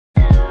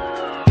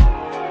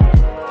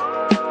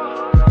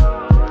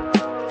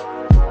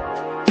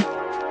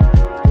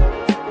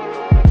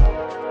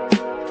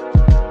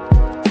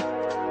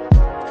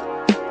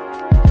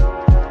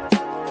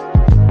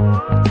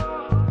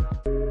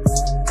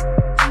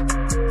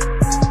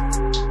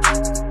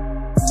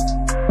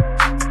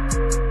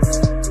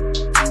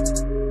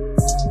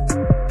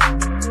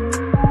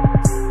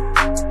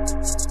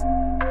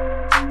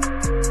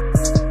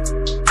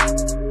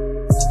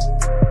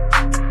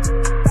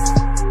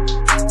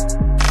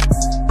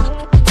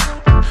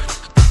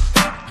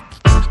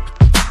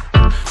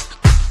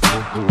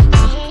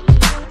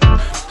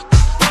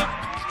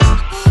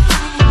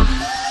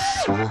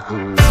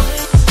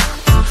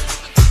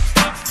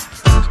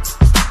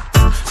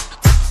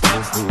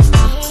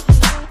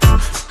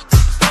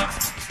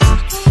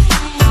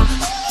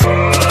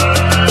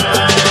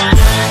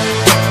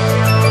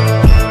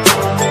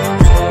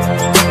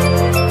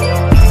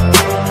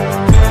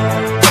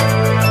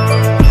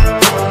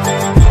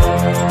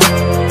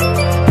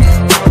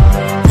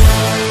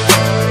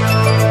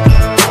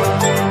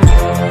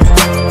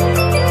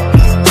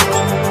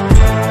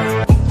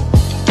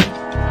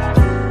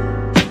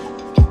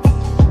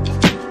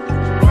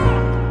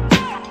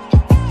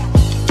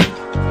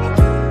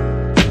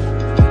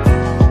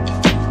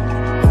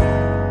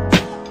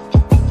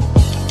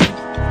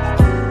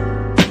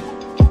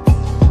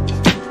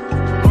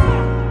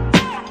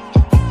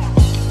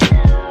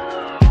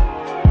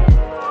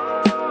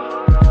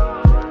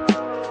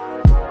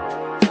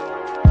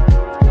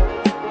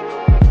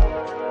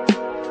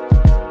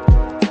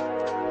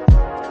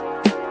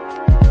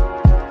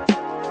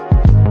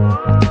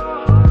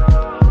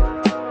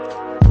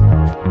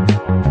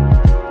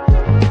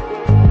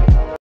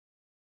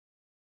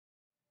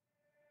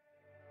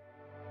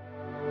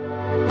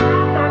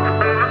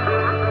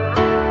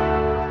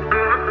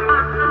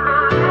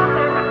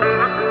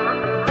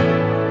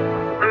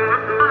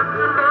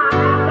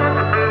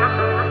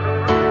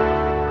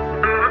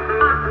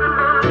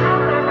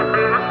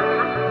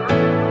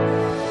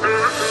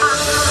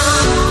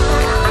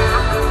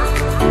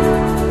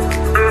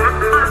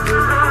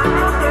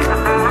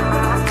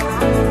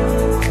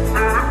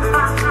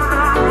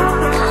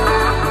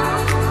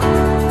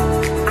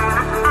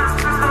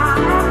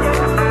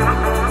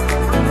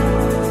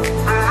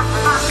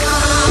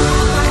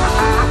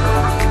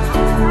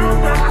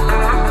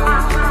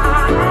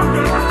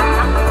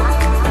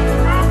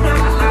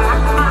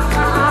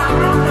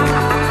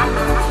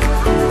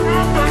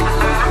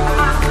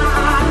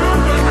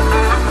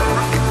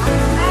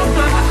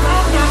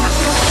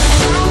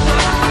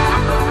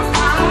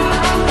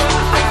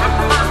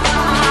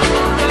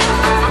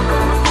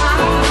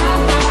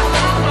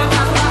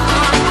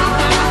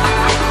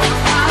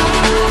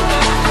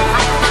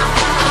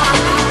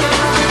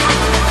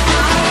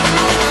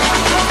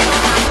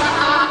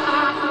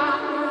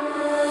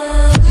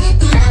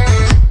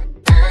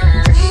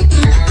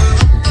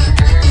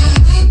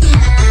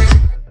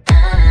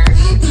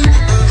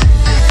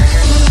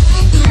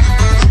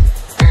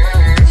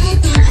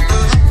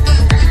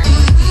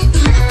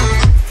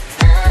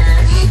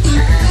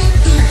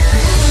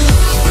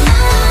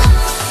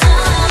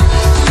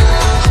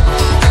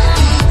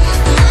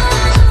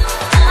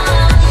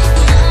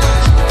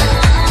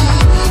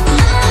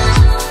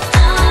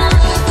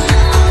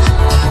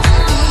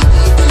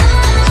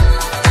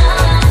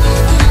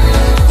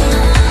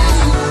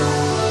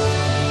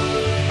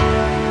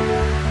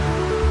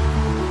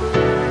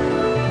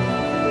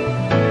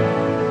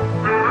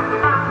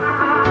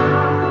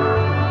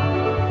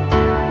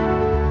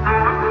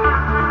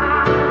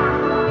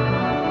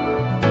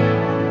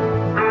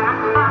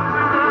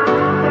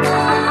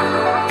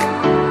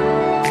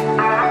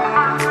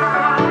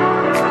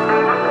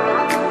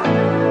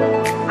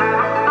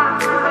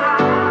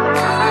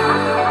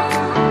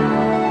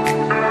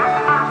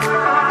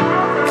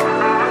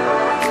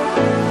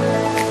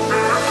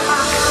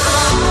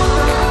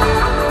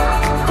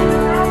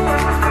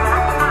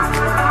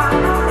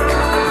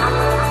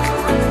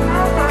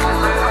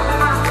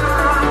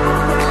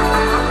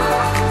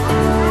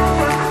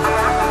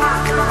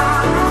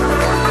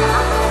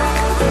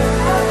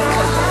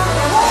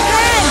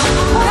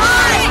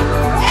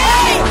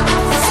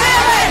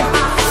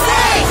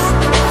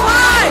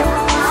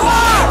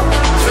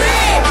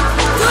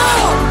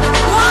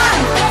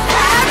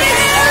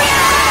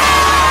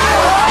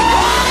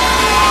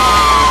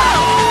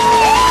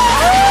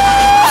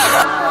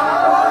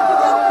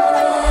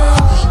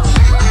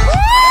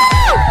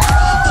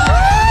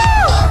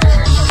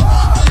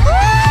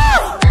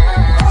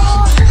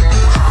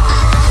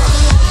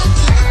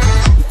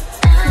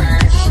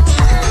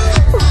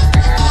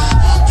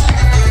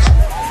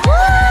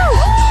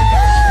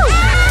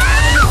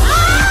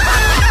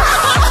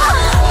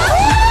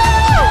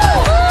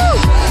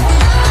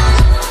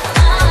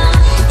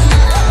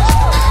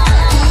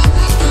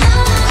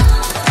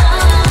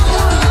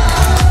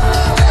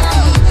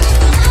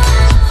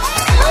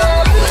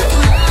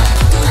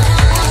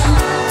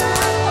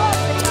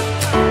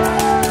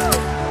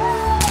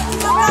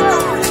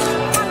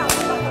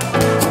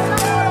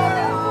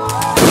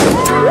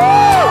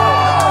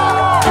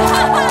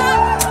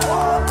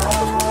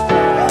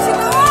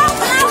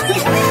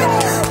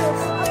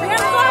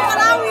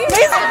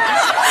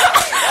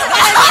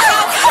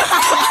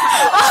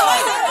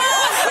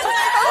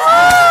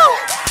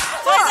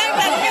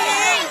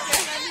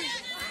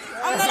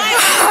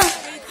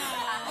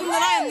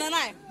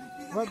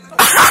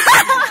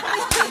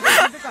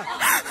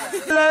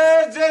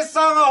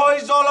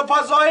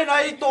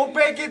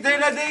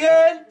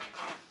Padingin,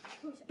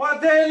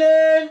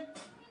 Patelin,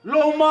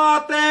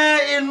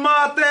 Lumate, in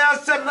Mate,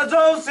 Asem na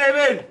Joe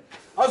Sevin,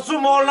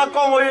 Asumol na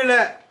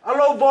Konguile,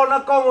 Alobo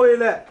na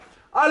Konguile,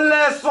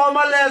 Alle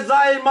Somale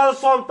Zai Mal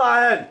Som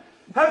Tahen.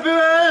 Happy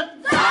man?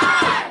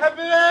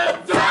 Happy man?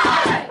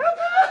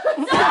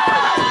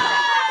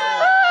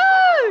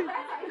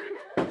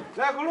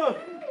 Let go look.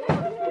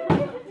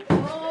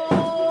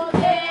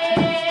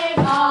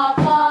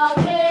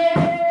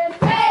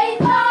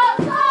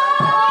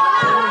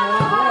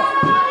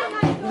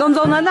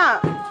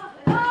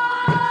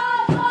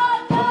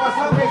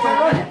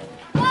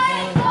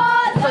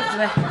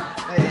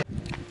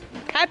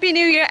 Happy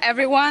New Year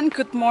everyone,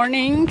 good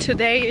morning.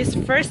 Today is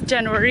 1st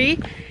January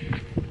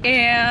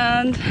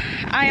and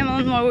I am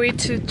on my way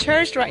to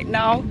church right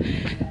now.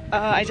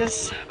 I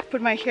just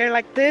put my hair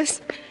like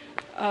this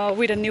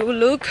with a new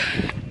look.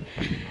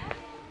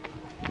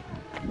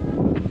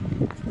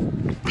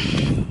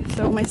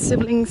 So my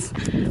siblings,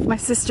 my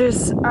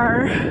sisters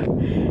are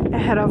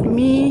ahead of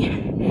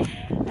me,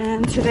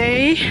 and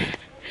today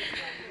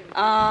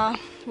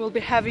we'll be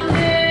having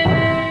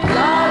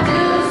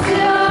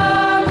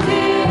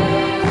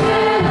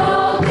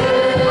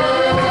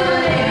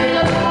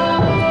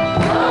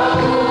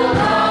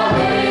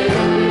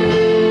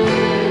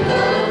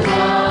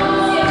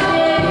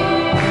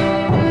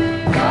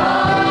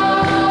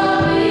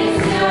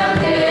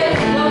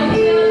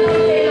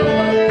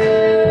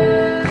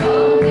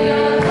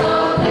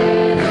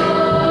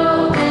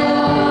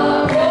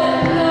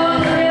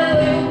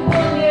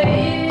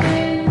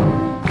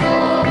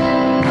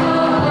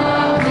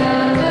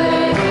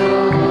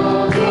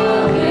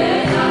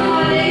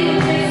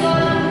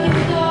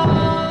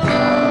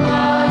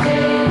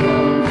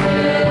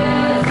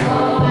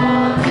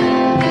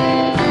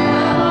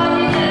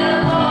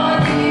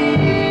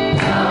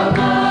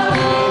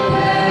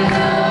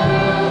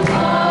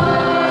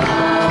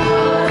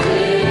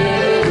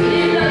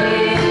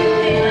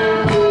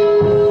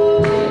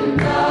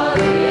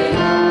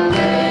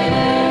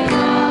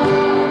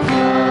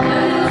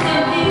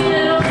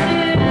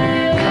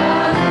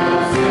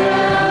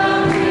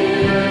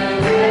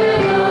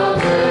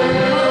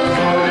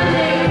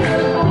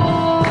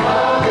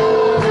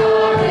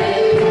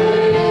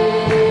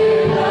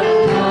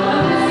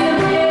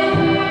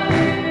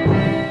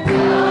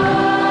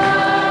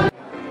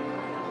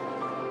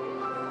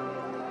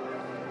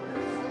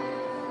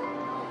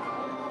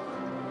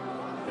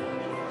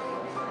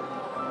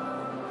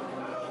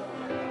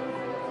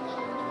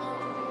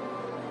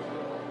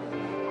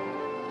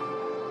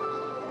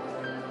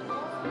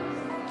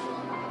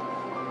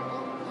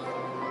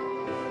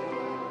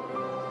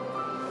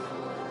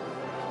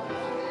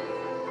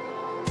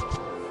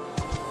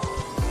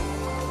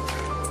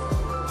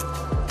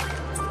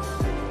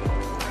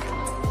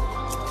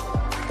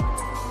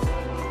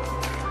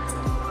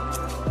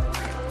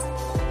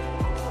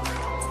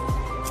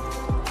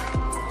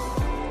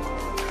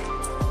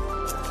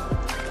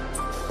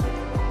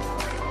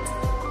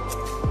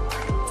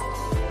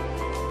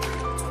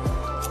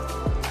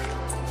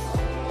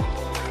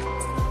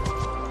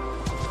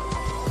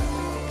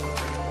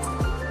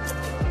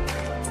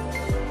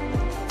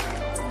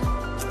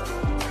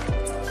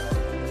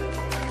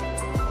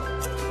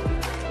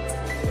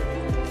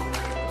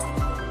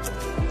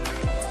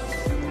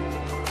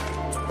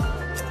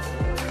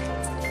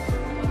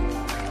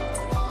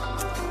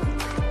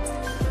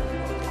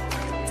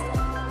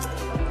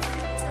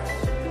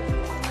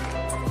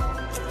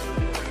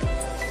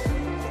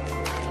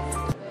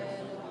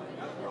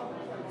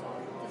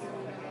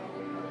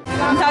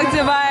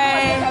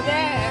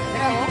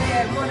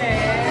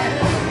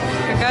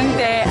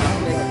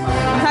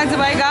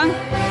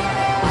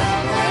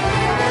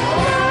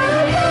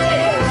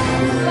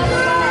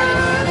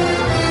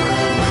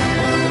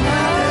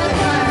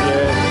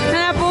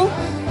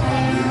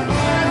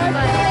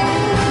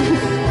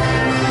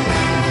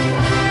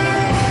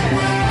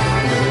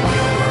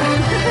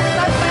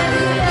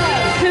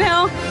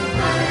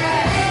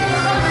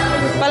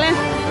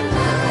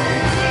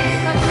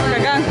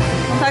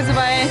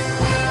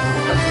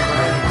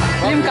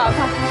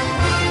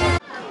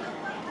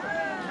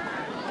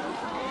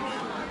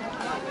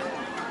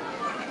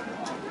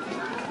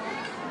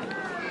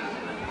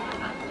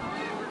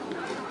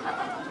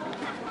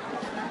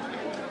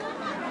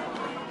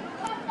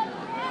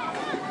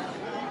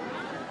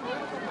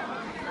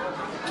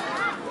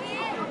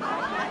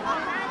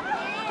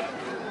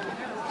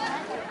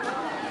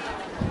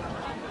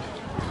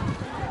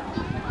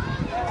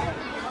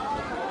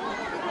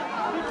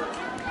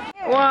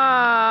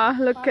wow,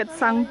 look at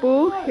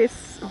Sangpu.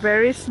 He's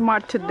very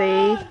smart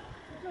today.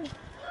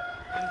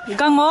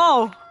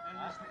 Gango.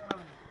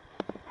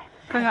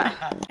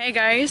 Hey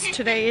guys,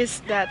 today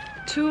is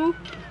that 2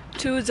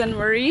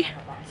 January.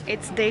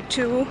 It's day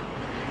 2.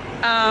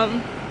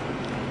 I'm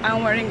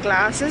wearing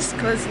glasses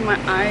because my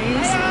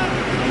eyes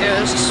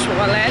are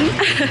swollen.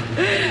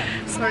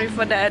 Sorry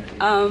for that.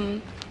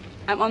 I'm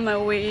on my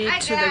way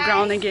to the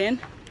ground again.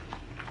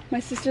 My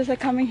sisters are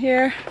coming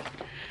here.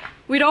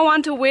 We don't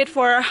want to wait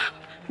for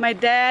my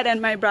dad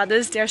and my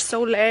brothers, they're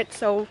so late,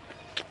 so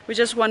we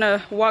just want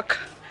to walk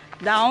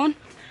down.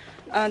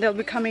 They'll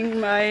be coming in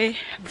my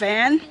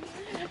van.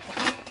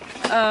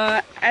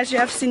 As you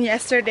have seen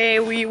yesterday,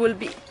 we will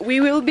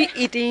be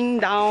eating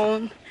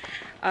down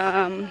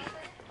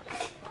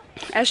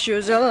as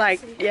usual,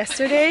 like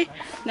yesterday,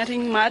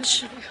 nothing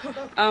much.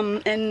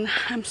 And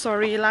I'm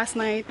sorry, last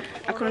night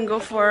I couldn't go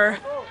for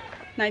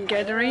night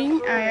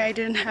gathering. I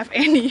didn't have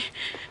any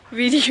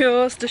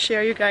videos to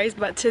share you guys,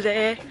 but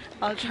today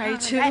I'll try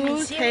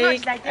to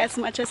take as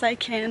much as I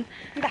can.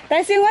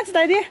 What's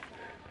that?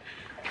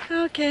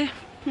 Okay.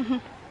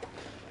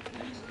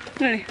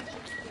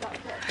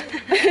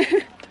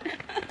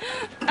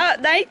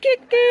 Đấy cái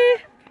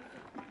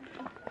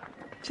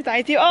chị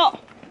tại thì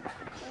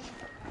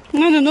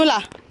nó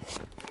là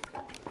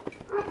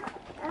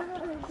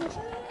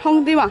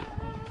không đi mà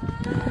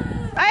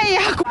ai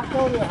ya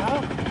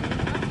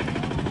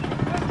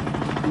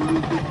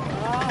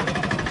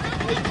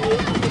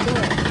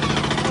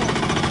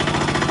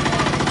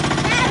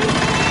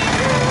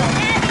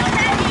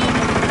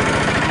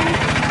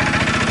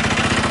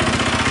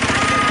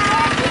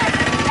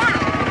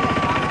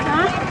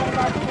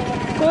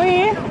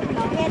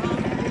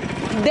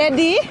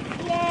Daddy?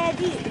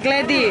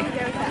 Glady.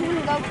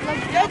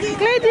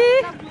 Glady.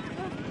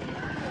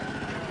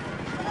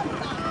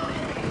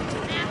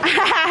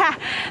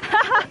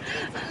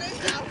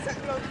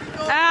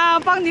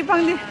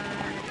 Pang đi.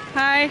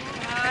 Hi.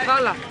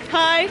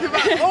 Hi.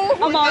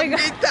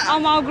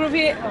 Ông group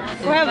here.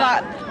 Where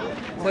about?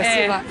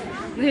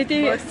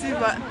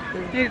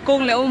 Thì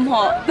con lại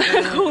họ.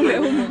 Con lại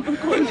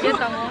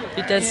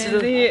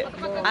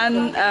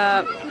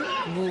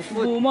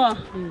Boomer.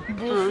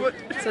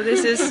 So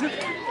this is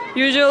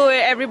usual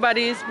where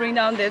everybody bring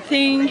down their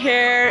thing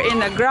here in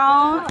the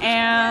ground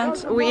and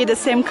we eat the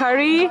same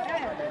curry.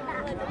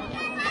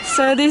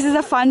 So this is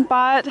a fun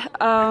part.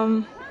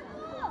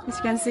 As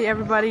you can see,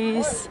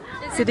 everybody's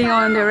sitting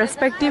on their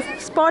respective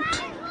spot.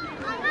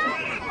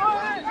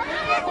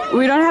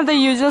 We don't have the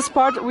usual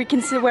spot. We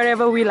can sit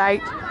wherever we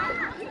like,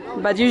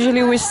 but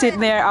usually we sit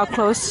near our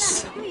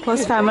close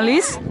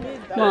families.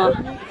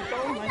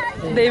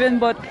 They even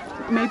bought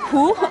mấy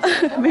phú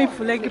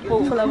lấy cái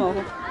phố là màu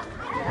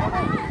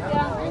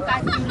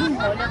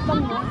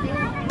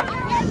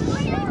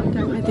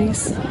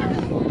everything's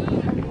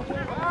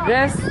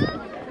dress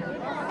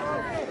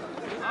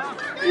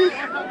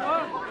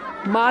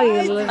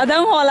ở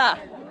đâu họ là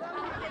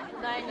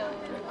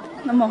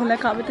nó màu lấy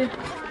cả bên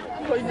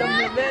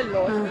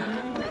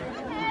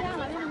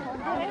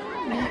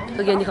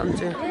Again, you come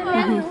to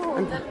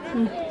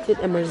it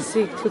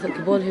emergency to the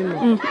ball him.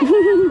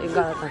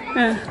 Ingata.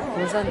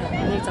 Masan,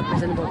 needs a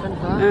present broken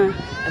car.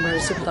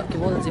 Emergency to the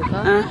ball as you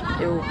car.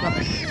 You have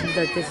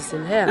the this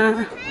in here.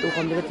 To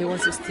come to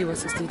 160.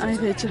 I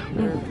hate you.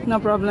 No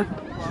problem.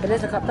 But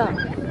let's cut down.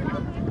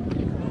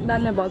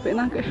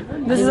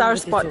 This is our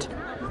spot.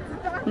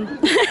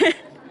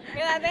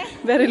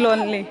 Very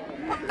lonely.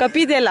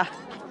 Kapi dela.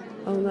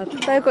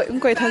 Tayo ko yung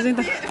thazing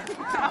ta.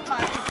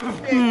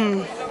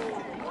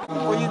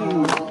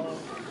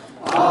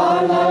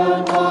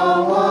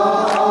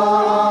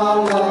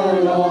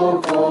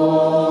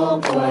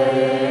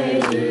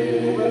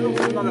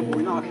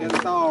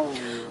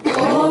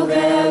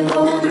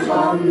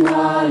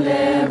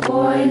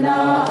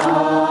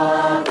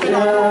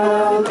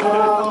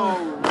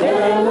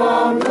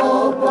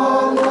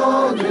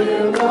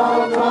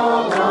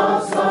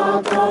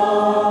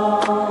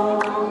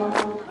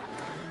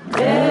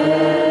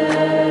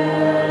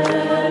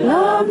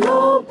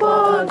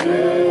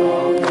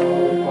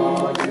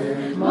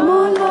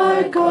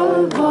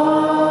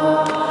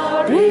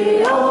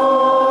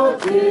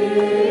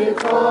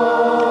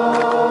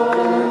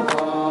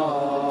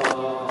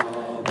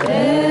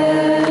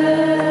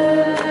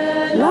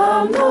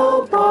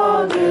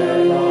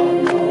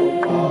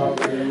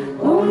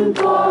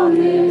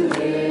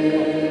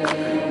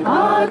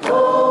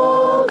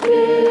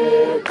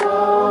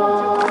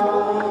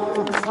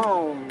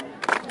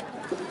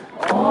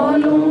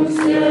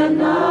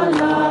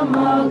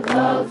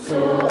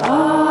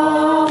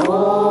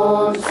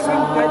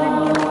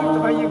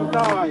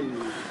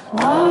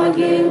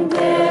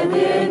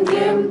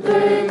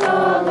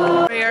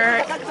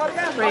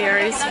 Prayer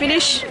is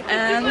finished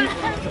and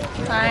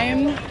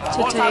time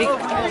to take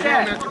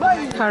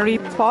curry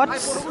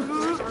pots.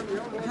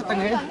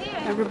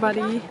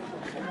 Everybody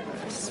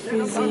is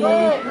busy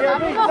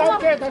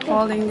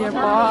holding their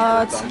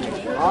pots.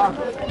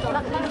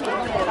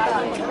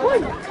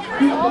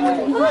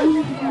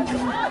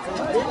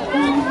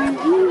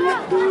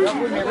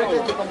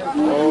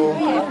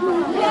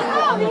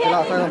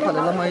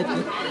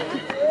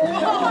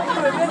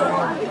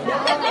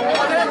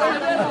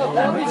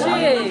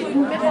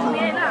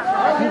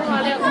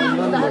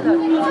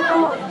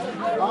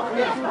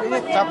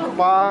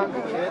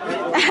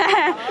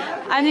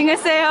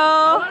 안녕하세요.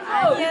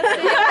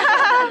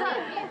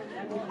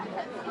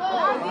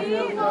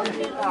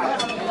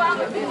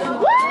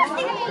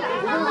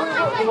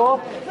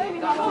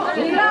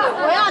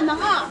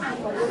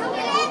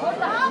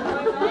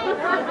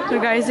 So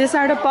guys, these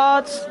are the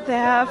pots. They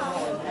have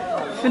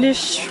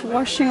finished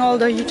washing all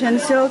the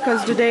utensils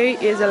because today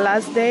is the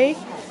last day.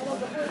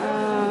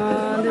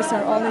 These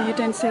are all the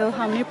utensils.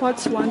 How many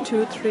pots? 1,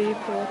 2, 3,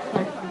 4,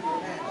 5.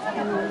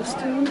 And all the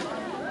stone.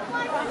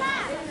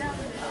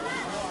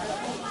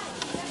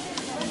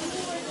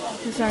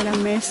 These are the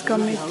mess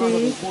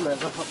committee.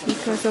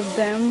 Because of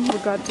them, we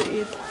got to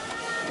eat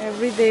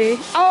every day.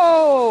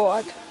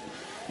 Oh!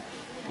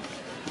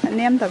 Anh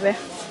em tập về.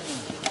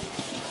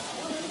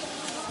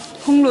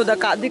 Không lùi đã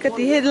cả đi cái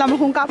tí hết làm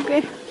không cặp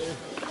cái.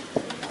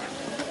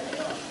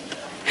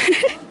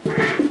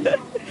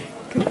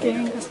 Cái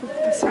kênh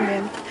cái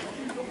cement.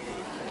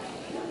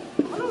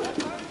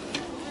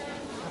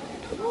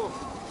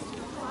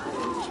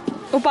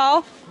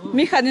 Upao,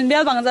 mi khăn in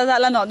bel bằng ra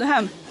là nó nữa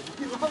hả?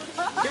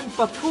 Kim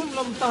patum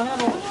làm ta hết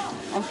rồi.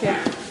 Ok.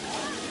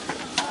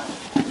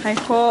 Hay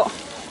khô.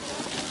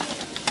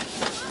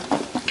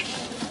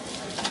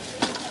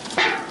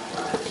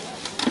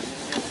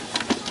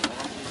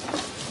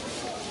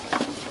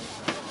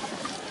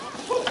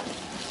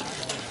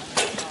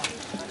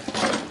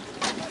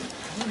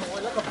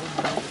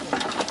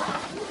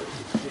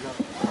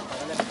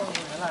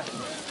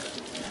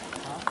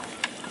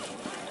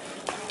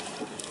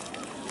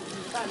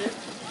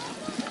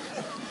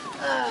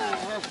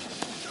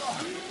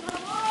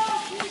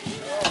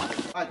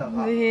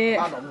 Thì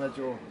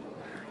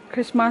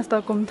Christmas ta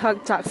cũng thắc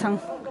chặt sang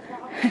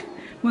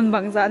muốn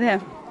bằng giá thế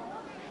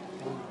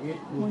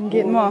muốn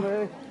ghiết mà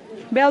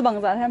bell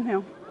bằng giá thêm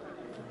hiểu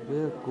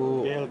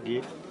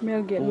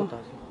bell ghiết mà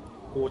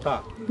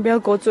bell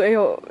có chỗ ấy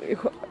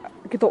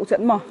cái tổ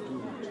trận mà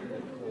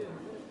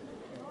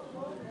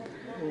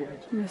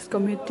Miss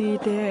Committee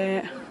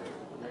thế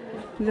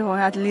rồi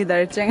hạt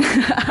leader cheng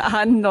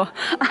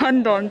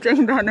anh đòn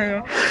cheng đó này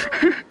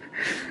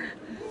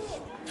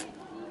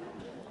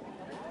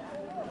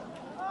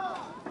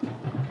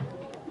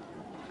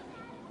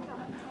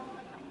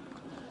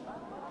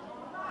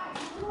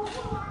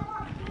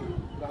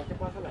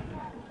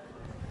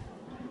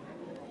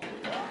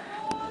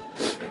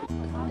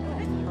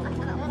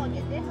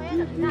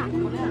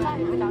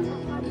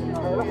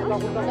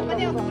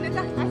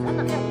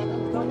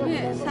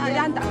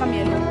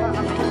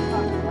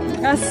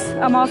Yes,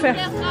 I'm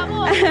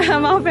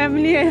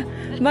family.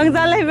 Bang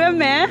Lonlei Vaiphei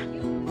mẹ.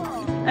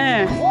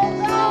 3, 4,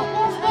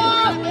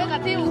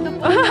 5,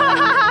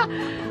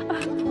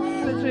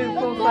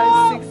 6, 7,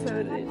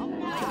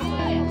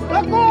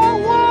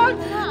 8.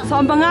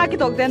 Xong bằng cái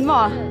tộc tên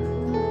mà.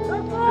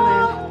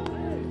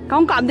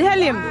 Con cảm thấy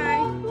liêm.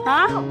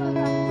 Hả?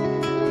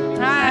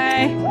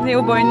 Hi,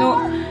 nhiều boy nu.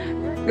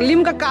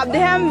 Lim ka cảm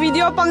thấy em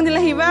video pang nila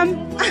hivam.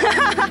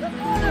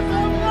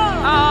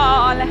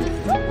 Ole.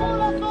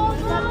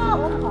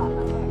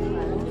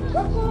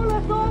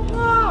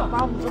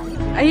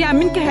 Ay,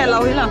 amin ke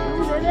hello hila.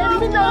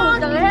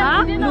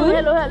 Ha?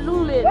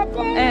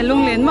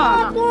 Lung len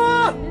mà.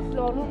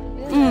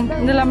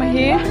 Nila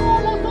mahi.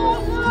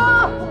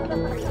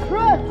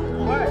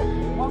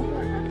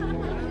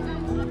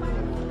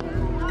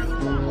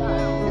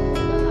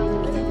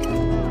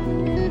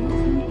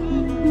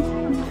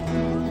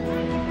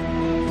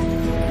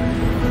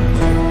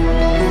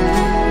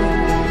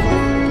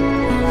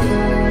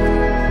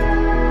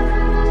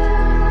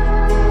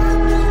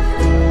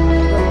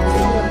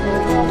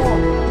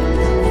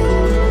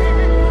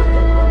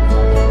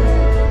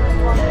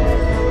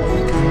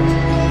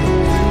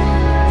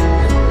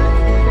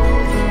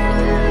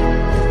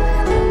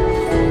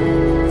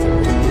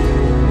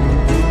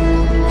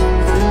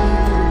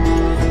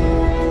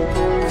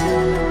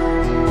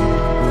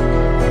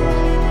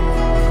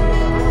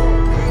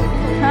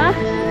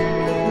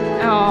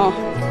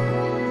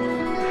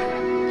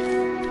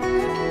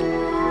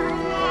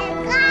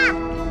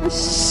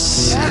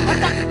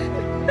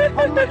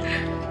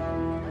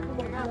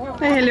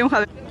 Liêm khá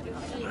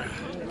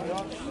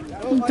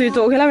tùy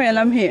chỗ khi làm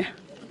làm hỉ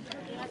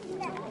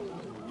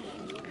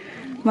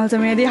mà giờ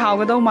mình đi học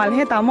cái đâu mà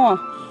hết tao mò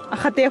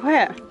khát tiếc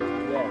hết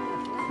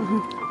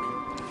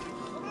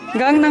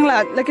gang năng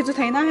là cái chỗ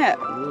thấy na hết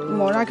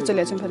mò ra cái chỗ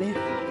lệ chân phải đi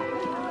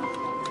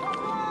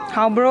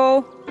how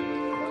bro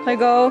I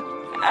go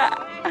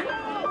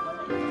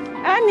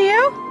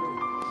Neil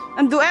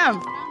anh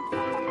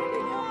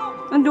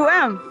đu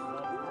em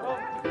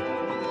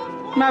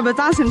mà bây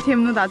giờ xin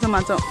thêm nữa đã cho mà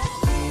cho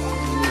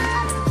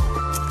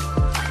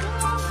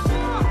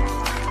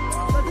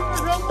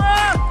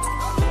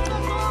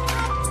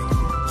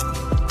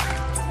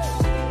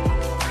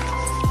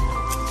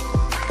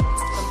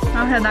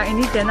hiện tại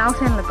ini tiền áo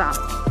sen là tạo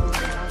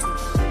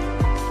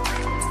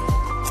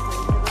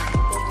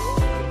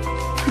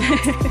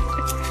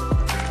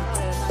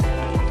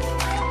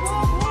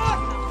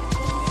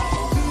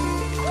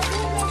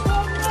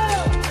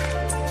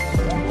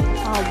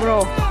oh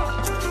bro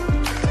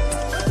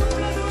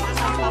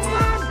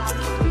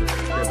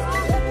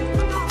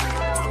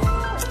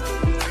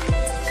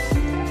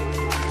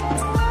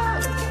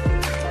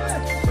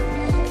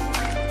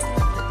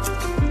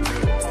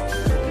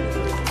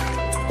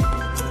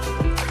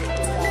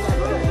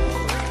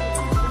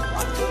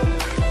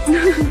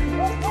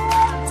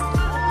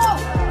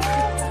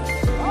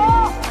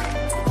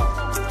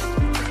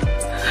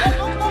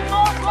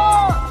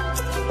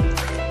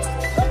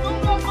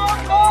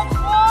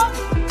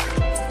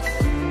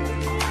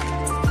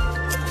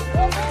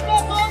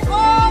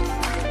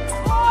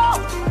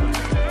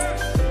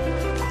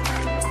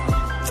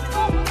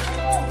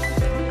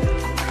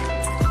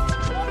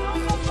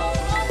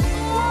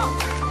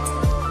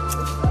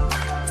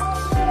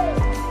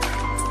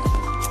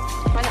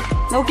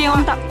Đâu kia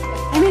ông tặng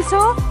em biết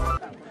số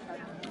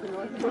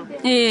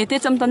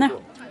tiết chấm tấn nào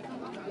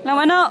làm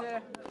ăn đâu